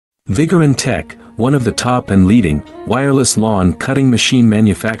Vigorun Tech, one of the top and leading wireless lawn cutting machine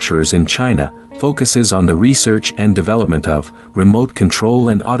manufacturers in China, focuses on the research and development of remote control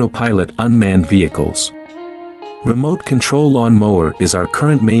and autopilot unmanned vehicles. Remote control lawn mower is our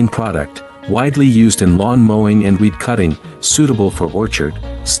current main product, widely used in lawn mowing and weed cutting, suitable for orchard,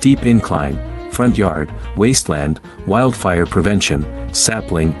 steep incline, front yard, wasteland, wildfire prevention,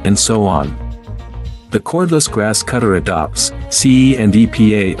 sapling, and so on. The cordless grass cutter adopts CE and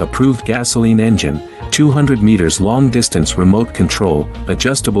EPA approved gasoline engine, 200 meters long distance remote control,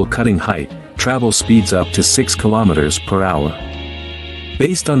 adjustable cutting height, travel speeds up to 6 kilometers per hour.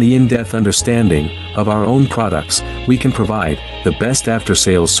 Based on the in-depth understanding of our own products, we can provide the best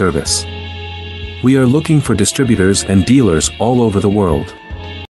after-sales service. We are looking for distributors and dealers all over the world.